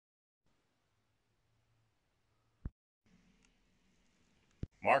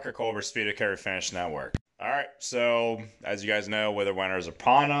Marker Culver Speed of Carry Finish Network. All right, so as you guys know, weather winter is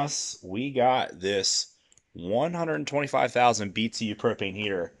upon us. We got this 125,000 BTU propane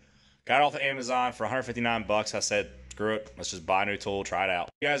heater. Got it off of Amazon for 159 bucks. I said, screw it, let's just buy a new tool, try it out.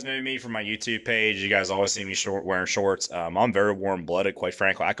 You guys know me from my YouTube page. You guys always see me wearing shorts. I'm very warm-blooded, quite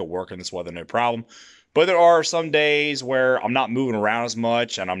frankly. I could work in this weather, no problem. But there are some days where I'm not moving around as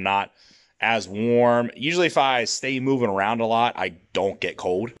much and I'm not as warm. Usually if I stay moving around a lot, I don't get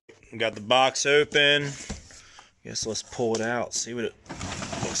cold. Got the box open. Guess let's pull it out, see what it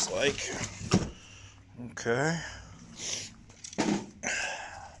looks like. Okay.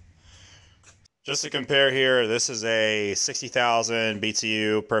 Just to compare here, this is a 60,000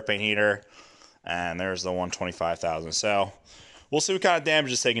 BTU propane heater, and there's the 125,000. So we'll see what kind of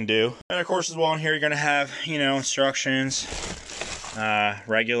damages they can do. And of course, as well in here, you're gonna have, instructions,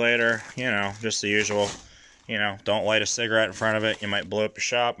 regulator, just the usual. Don't light a cigarette in front of it. You might blow up your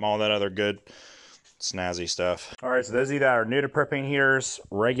shop, all that other good snazzy stuff. All right, so those of you that are new to propane heaters,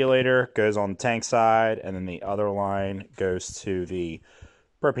 regulator goes on the tank side, and then the other line goes to the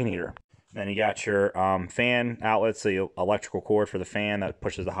propane heater. Then you got your fan outlets, the electrical cord for the fan that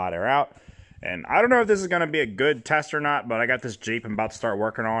pushes the hot air out. And I don't know if this is going to be a good test or not, but I got this Jeep I'm about to start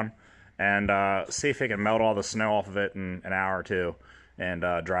working on, and see if it can melt all the snow off of it in an hour or two and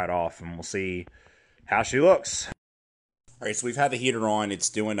dry it off, and we'll see how she looks. All right, so we've had the heater on. It's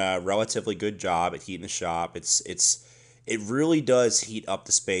doing a relatively good job at heating the shop. It really does heat up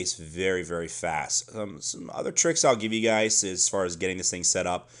the space very, very fast. Some other tricks I'll give you guys as far as getting this thing set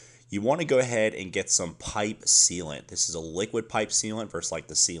up. You want to go ahead and get some pipe sealant. This is a liquid pipe sealant versus like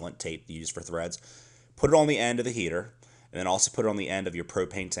the sealant tape you use for threads. Put it on the end of the heater, and then also put it on the end of your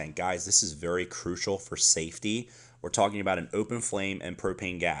propane tank. Guys, this is very crucial for safety. We're talking about an open flame and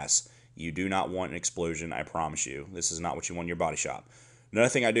propane gas. You do not want an explosion, I promise you. This is not what you want in your body shop. Another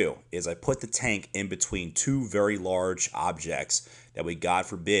thing I do is I put the tank in between two very large objects that way, God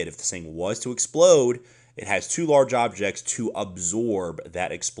forbid, if this thing was to explode, it has two large objects to absorb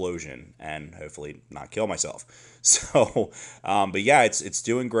that explosion and hopefully not kill myself. So, but yeah, it's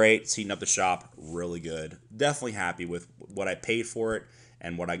doing great. It's heating up the shop really good. Definitely happy with what I paid for it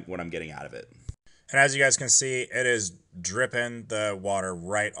and what I'm getting out of it. And as you guys can see, it is dripping the water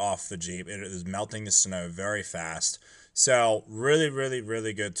right off the Jeep. It is melting the snow very fast. So really, really,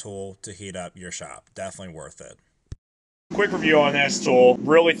 really good tool to heat up your shop. Definitely worth it. Quick review on this tool.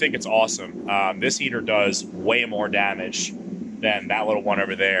 Really think it's awesome. This heater does way more damage than that little one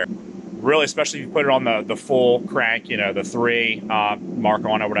over there. Really, especially if you put it on the full crank, the 3 mark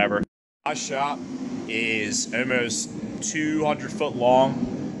on it or whatever. My shop is almost 200 foot long.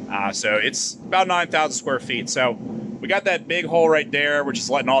 So it's about 9,000 square feet. So we got that big hole right there, which is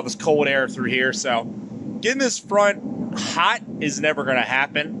letting all this cold air through here. So getting this front hot is never going to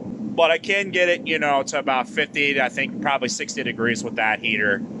happen, but I can get it, to about 50 to I think probably 60 degrees with that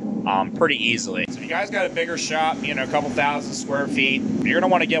heater pretty easily. So if you guys got a bigger shop, a couple thousand square feet, you're going to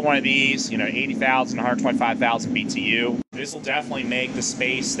want to get one of these, 80,000, 125,000 BTU. This will definitely make the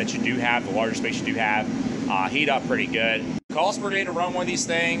space that you do have, the larger space you do have, heat up pretty good. Cost per day to run one of these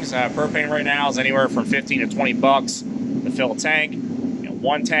things, propane right now is anywhere from 15 to 20 bucks to fill a tank.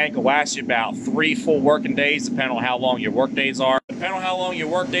 One tank will last you about 3 full working days, depending on how long your work days are. Depending on how long your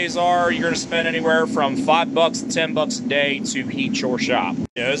work days are, you're going to spend anywhere from 5 bucks to 10 bucks a day to heat your shop.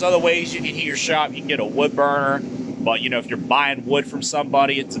 There's other ways you can heat your shop. You can get a wood burner, but if you're buying wood from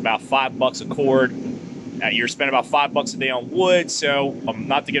somebody, it's about 5 bucks a cord. You're spending about 5 bucks a day on wood, so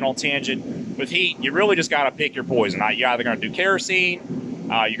not to get on tangent, with heat, you really just got to pick your poison. You're either going to do kerosene,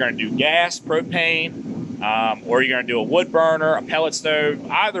 you're going to do gas, propane, or you're going to do a wood burner, a pellet stove.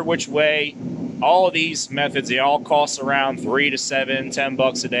 Either which way, all of these methods, they all cost around 3 to 7, 10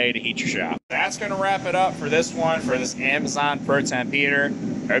 bucks a day to heat your shop. That's going to wrap it up for this one, for this Amazon Pro Temp heater.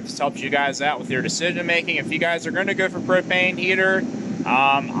 Hope this helps you guys out with your decision making. If you guys are going to go for propane heater,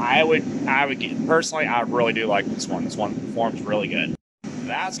 I would personally, I really do like this one. This one performs really good.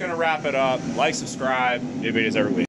 That's going to wrap it up. Like, subscribe, new videos every week.